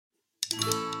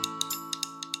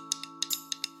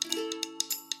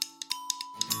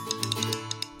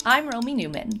I'm Romy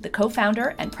Newman, the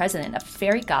co-founder and president of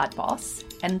Fairygodboss,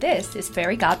 and this is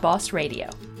Fairygodboss Radio.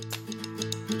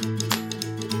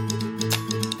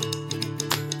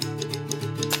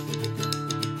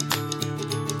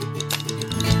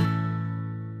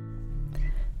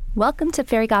 Welcome to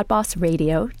Fairygodboss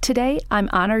Radio. Today, I'm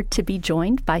honored to be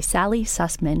joined by Sally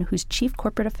Susman, who's Chief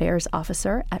Corporate Affairs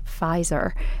Officer at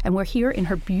Pfizer. And we're here in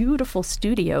her beautiful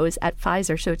studios at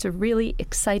Pfizer, so it's a really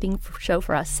exciting show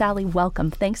for us. Sally,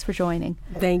 welcome. Thanks for joining.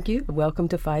 Thank you. Welcome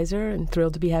to Pfizer, and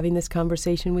thrilled to be having this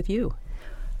conversation with you.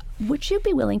 Would you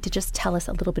be willing to just tell us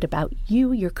a little bit about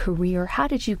you, your career? How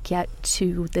did you get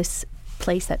to this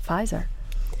place at Pfizer?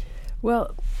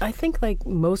 Well, I think like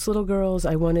most little girls,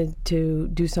 I wanted to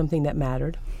do something that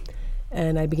mattered.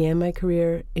 And I began my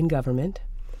career in government.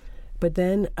 But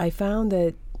then I found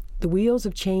that the wheels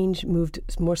of change moved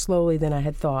more slowly than I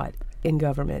had thought in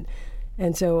government.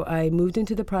 And so I moved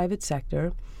into the private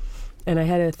sector. And I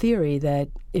had a theory that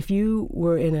if you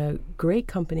were in a great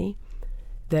company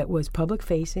that was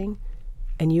public-facing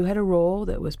and you had a role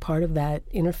that was part of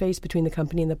that interface between the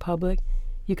company and the public,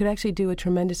 you could actually do a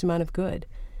tremendous amount of good.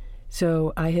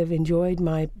 So I have enjoyed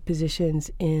my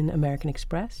positions in American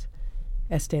Express,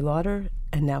 Estée Lauder,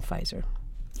 and now Pfizer.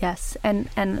 Yes, and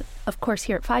of course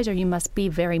here at Pfizer you must be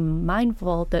very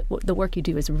mindful that the work you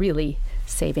do is really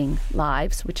saving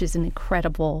lives, which is an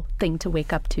incredible thing to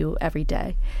wake up to every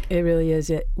day. It really is.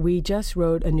 We just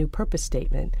wrote a new purpose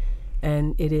statement,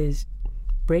 and it is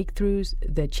breakthroughs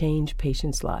that change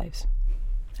patients' lives.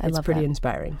 I love that. It's pretty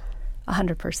inspiring.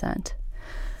 100%.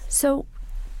 So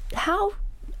how,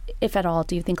 if at all,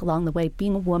 do you think along the way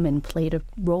being a woman played a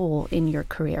role in your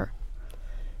career?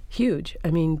 Huge.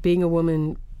 I mean, being a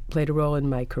woman played a role in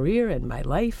my career and my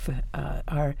life.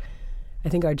 I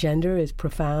think our gender is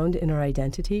profound in our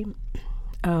identity.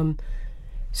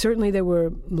 Certainly there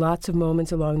were lots of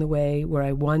moments along the way where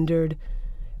I wondered,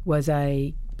 was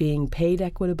I being paid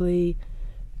equitably?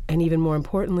 And even more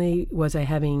importantly, was I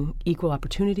having equal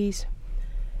opportunities?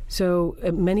 So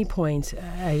at many points,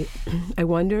 I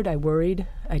wondered, I worried,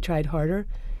 I tried harder.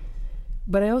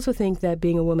 But I also think that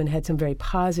being a woman had some very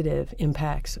positive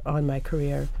impacts on my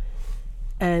career.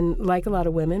 And like a lot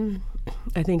of women,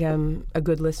 I think I'm a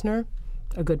good listener,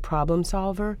 a good problem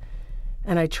solver,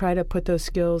 and I try to put those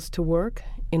skills to work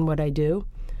in what I do.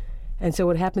 And so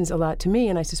what happens a lot to me,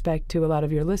 and I suspect to a lot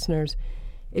of your listeners,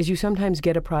 is you sometimes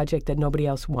get a project that nobody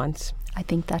else wants. I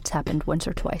think that's happened once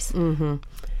or twice. Mm-hmm.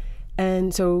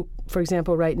 And so, for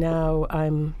example, right now,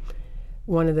 I'm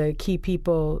one of the key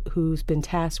people who's been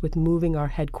tasked with moving our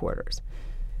headquarters.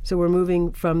 So we're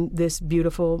moving from this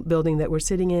beautiful building that we're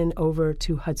sitting in over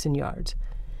to Hudson Yards.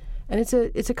 And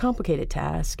it's a complicated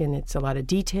task, and it's a lot of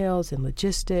details and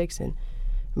logistics and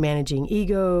managing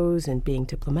egos and being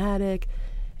diplomatic,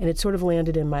 and it sort of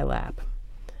landed in my lap.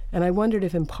 And I wondered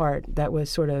if, in part, that was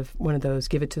sort of one of those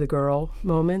give it to the girl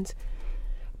moments.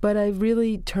 But I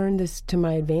really turned this to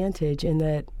my advantage in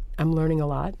that I'm learning a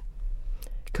lot.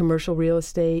 Commercial real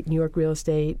estate, New York real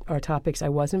estate are topics I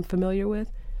wasn't familiar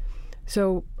with.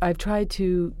 So I've tried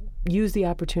to use the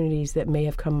opportunities that may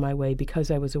have come my way because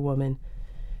I was a woman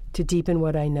to deepen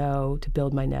what I know, to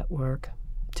build my network,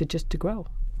 to grow.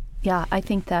 Yeah, I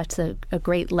think that's a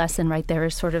great lesson right there,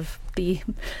 is sort of the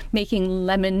making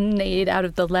lemonade out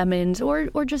of the lemons,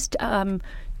 or just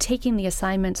taking the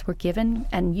assignments we're given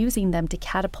and using them to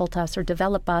catapult us or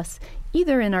develop us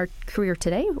either in our career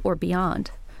today or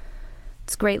beyond.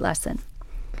 It's a great lesson.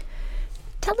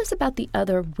 Tell us about the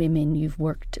other women you've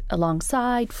worked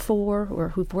alongside for or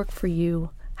who've worked for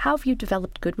you. How have you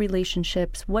developed good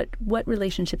relationships? What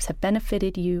relationships have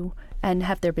benefited you, and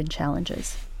have there been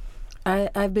challenges?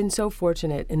 I've been so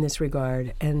fortunate in this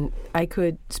regard, and I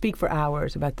could speak for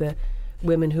hours about the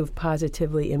women who've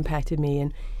positively impacted me.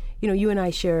 And, you know, you and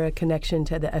I share a connection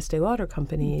to the Estée Lauder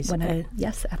companies.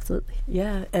 Yes, absolutely.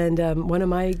 Yeah, and one of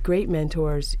my great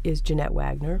mentors is Jeanette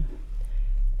Wagner,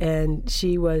 and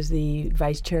she was the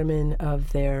vice chairman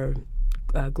of their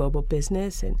global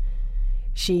business, and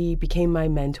she became my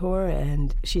mentor,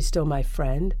 and she's still my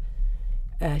friend.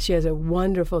 She has a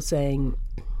wonderful saying,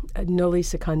 noli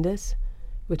secundus,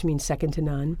 which means second to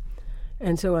none.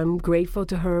 And so I'm grateful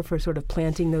to her for sort of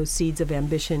planting those seeds of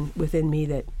ambition within me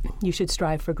that you should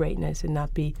strive for greatness and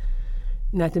not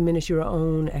diminish your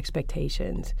own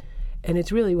expectations. And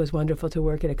it really was wonderful to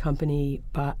work at a company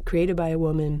created by a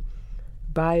woman,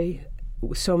 by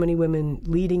so many women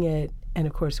leading it, and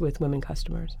of course with women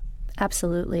customers.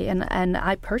 Absolutely. And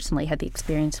I personally had the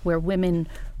experience where women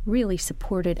really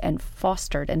supported and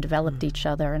fostered and developed each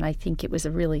other. And I think it was a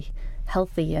really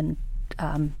healthy and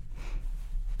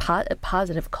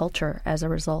positive culture as a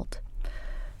result.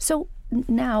 So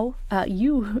now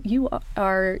you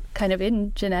are kind of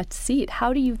in Jeanette's seat.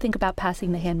 How do you think about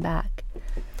passing the hand back?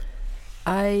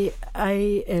 I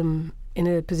am in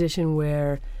a position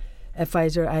where at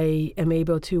Pfizer I am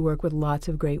able to work with lots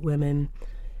of great women.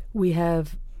 We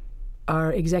have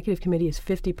our executive committee is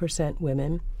 50%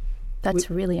 women. That's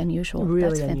really unusual.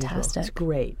 Really That's unusual. fantastic. It's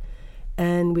great.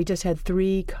 And we just had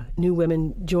 3 new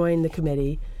women join the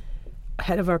committee,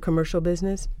 head of our commercial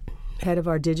business, head of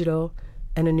our digital,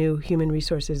 and a new human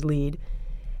resources lead.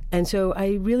 And so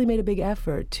I really made a big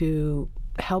effort to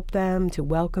help them, to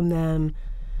welcome them,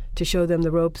 to show them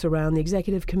the ropes around the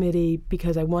executive committee,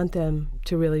 because I want them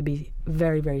to really be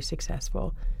very, very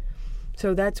successful.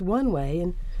 So that's one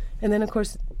way. And then, of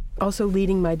course, also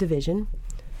leading my division.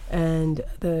 And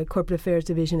the corporate affairs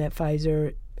division at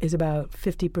Pfizer is about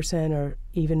 50% or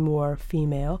even more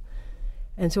female.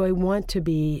 And so I want to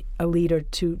be a leader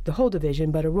to the whole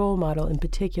division, but a role model in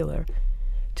particular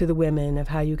to the women of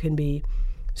how you can be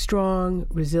strong,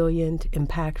 resilient,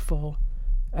 impactful.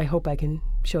 I hope I can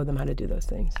show them how to do those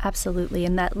things. Absolutely.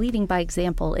 And that leading by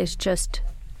example is just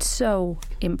so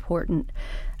important.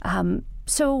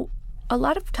 So a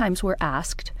lot of times we're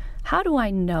asked, how do I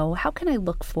know, how can I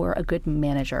look for a good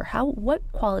manager? What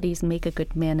qualities make a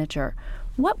good manager?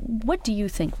 What do you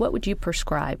think? What would you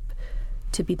prescribe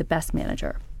to be the best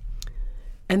manager?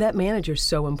 And that manager is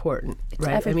so important,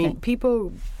 right? Everything. I mean,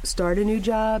 people start a new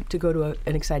job to go to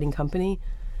an exciting company,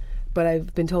 but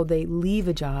I've been told they leave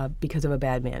a job because of a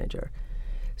bad manager.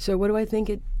 So what do I think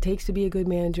it takes to be a good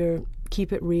manager?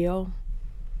 Keep it real.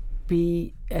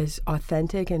 Be as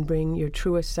authentic and bring your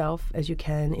truest self as you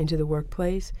can into the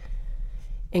workplace.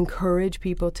 Encourage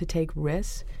people to take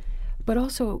risks, but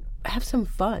also have some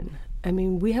fun. I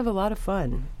mean, we have a lot of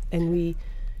fun, and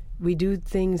we do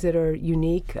things that are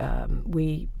unique.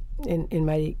 We, in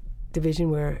my division,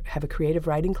 we have a creative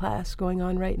writing class going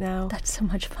on right now. That's so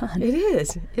much fun. It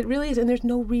is. It really is. And there's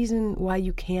no reason why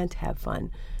you can't have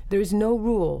fun. There's no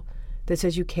rule that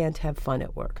says you can't have fun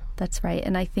at work. That's right.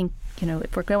 And I think,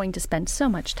 if we're going to spend so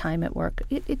much time at work,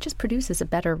 it just produces a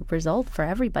better result for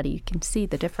everybody. You can see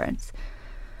the difference.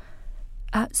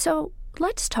 So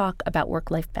let's talk about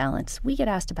work-life balance. We get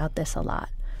asked about this a lot.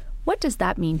 What does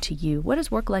that mean to you? What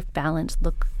does work-life balance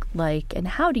look like, and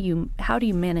how do you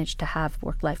manage to have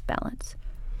work-life balance?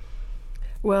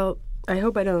 Well, I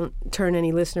hope I don't turn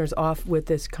any listeners off with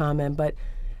this comment, but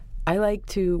I like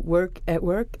to work at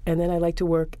work, and then I like to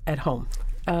work at home.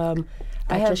 That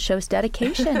just shows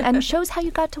dedication and shows how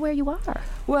you got to where you are.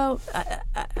 Well,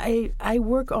 I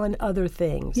work on other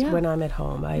things when I'm at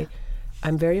home.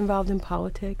 I'm very involved in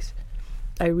politics.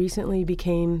 I recently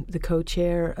became the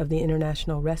co-chair of the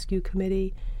International Rescue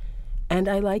Committee, and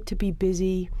I like to be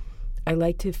busy. I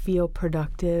like to feel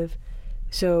productive.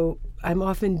 So I'm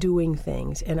often doing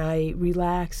things, and I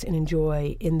relax and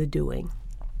enjoy in the doing.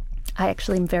 I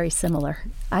actually am very similar.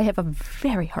 I have a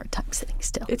very hard time sitting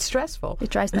still. It's stressful. It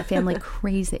drives my family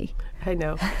crazy. I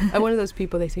know. I'm one of those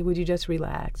people, they say, would you just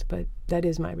relax? But that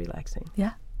is my relaxing.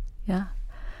 Yeah.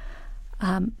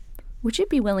 Would you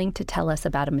be willing to tell us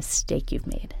about a mistake you've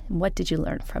made? And what did you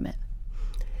learn from it?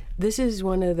 This is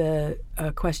one of the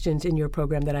questions in your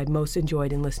program that I've most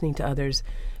enjoyed in listening to others,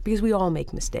 because we all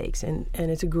make mistakes, and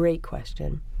it's a great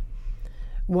question.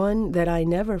 One that I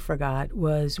never forgot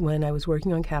was when I was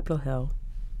working on Capitol Hill,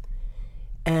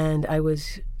 and I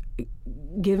was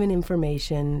given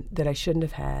information that I shouldn't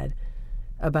have had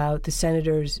about the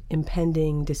senator's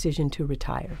impending decision to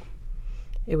retire.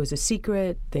 It was a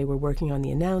secret. They were working on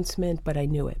the announcement, but I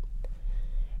knew it.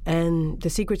 And the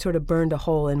secret sort of burned a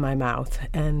hole in my mouth.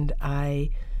 And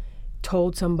I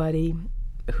told somebody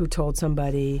who told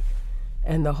somebody,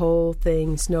 and the whole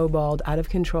thing snowballed out of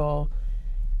control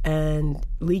and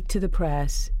leaked to the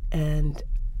press. And,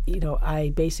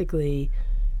 I basically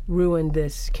ruined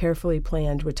this carefully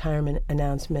planned retirement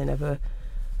announcement of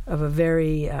a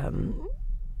very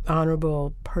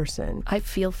honorable person. I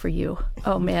feel for you.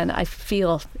 Oh, man, I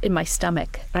feel in my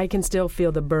stomach. I can still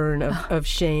feel the burn of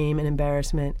shame and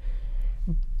embarrassment.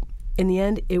 In the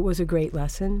end, it was a great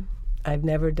lesson. I've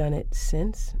never done it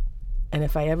since. And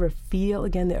if I ever feel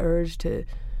again the urge to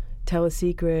tell a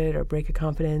secret or break a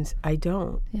confidence, I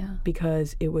don't. Yeah.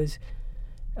 Because it was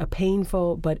a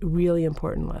painful but really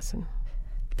important lesson.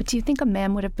 But do you think a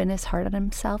man would have been as hard on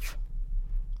himself?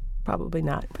 Probably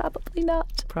not. Probably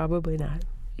not. Probably not.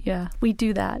 Yeah, we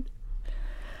do that.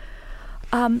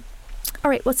 All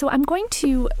right, well, so I'm going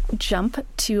to jump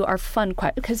to our fun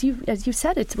question, because as you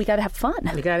said, we got to have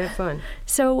fun. We got to have fun.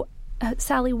 So,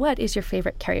 Sally, what is your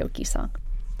favorite karaoke song?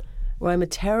 Well, I'm a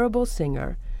terrible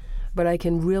singer, but I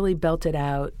can really belt it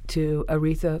out to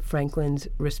Aretha Franklin's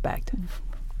Respect.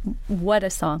 What a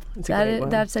song. It's a great one.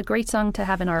 That's a great song to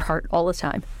have in our heart all the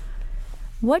time.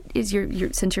 What is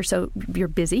your since you're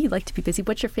busy, you like to be busy,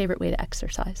 what's your favorite way to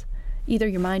exercise? Either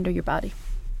your mind or your body?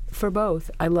 For both,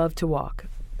 I love to walk.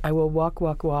 I will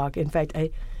walk. In fact,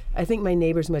 I think my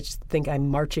neighbors much think I'm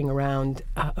marching around,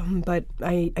 but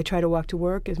I try to walk to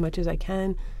work as much as I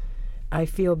can. I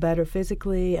feel better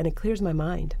physically, and it clears my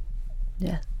mind.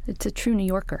 Yeah, it's a true New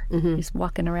Yorker. Mm-hmm. He's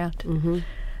walking around. Mm-hmm.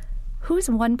 Who's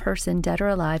one person, dead or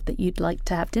alive, that you'd like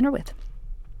to have dinner with?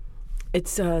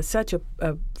 It's such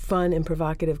a fun and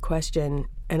provocative question,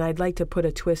 and I'd like to put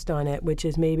a twist on it, which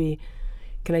is maybe,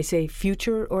 can I say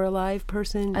future or alive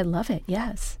person? I love it,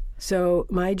 yes. So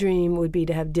my dream would be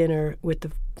to have dinner with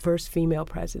the first female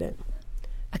president.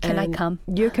 Can I come?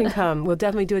 You can come. We'll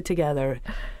definitely do it together.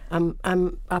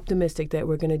 I'm optimistic that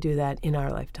we're going to do that in our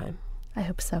lifetime. I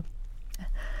hope so.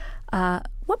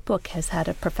 What book has had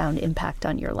a profound impact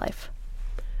on your life?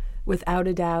 Without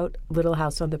a doubt, Little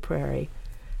House on the Prairie.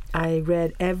 I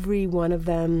read every one of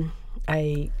them.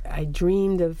 I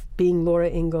dreamed of being Laura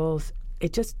Ingalls.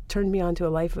 It just turned me on to a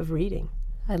life of reading.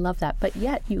 I love that. But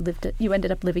yet you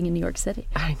ended up living in New York City.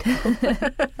 I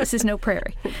know. This is no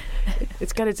prairie.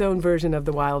 It's got its own version of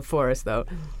the wild forest, though.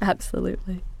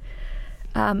 Absolutely.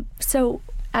 So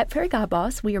at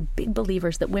Fairygodboss, we are big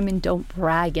believers that women don't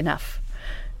brag enough.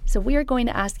 So we are going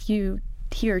to ask you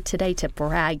here today to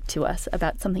brag to us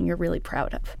about something you're really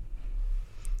proud of.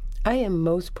 I am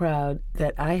most proud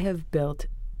that I have built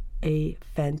a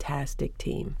fantastic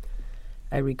team.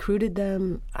 I recruited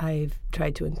them. I've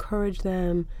tried to encourage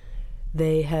them.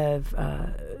 They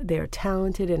are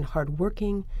talented and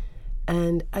hardworking.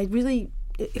 And I really,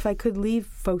 if I could leave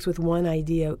folks with one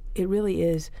idea, it really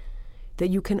is that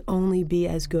you can only be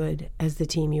as good as the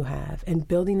team you have. And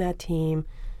building that team,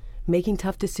 making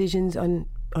tough decisions on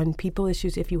people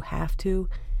issues if you have to,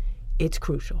 it's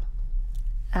crucial.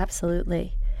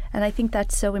 Absolutely. And I think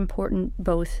that's so important,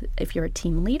 both if you're a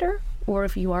team leader or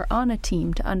if you are on a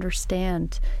team, to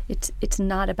understand it's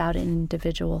not about an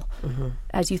individual. Mm-hmm.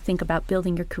 As you think about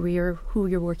building your career, who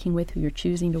you're working with, who you're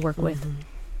choosing to work mm-hmm. with.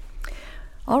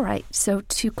 All right. So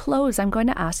to close, I'm going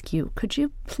to ask you, could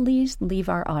you please leave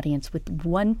our audience with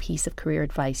one piece of career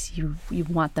advice you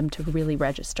want them to really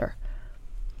register?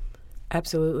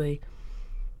 Absolutely.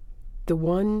 The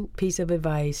one piece of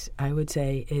advice I would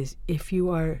say is, if you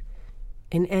are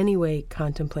in any way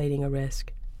contemplating a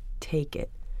risk, take it.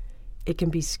 It can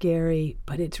be scary,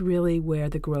 but it's really where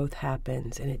the growth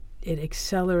happens, and it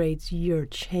accelerates your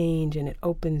change, and it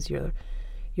opens your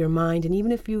mind. And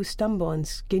even if you stumble and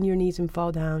skin your knees and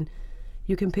fall down,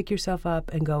 you can pick yourself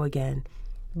up and go again.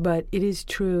 But it is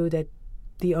true that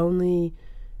the only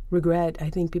regret I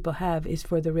think people have is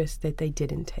for the risk that they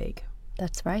didn't take.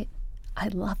 That's right. I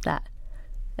love that.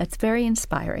 That's very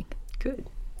inspiring. Good.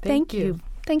 Thank you.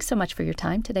 Thanks so much for your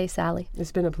time today, Sally.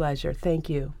 It's been a pleasure. Thank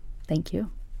you. Thank you.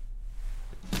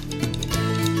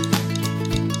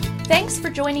 Thanks for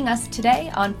joining us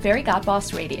today on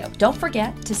Fairygodboss Radio. Don't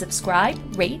forget to subscribe,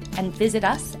 rate, and visit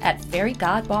us at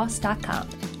fairygodboss.com.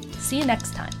 See you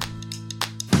next time.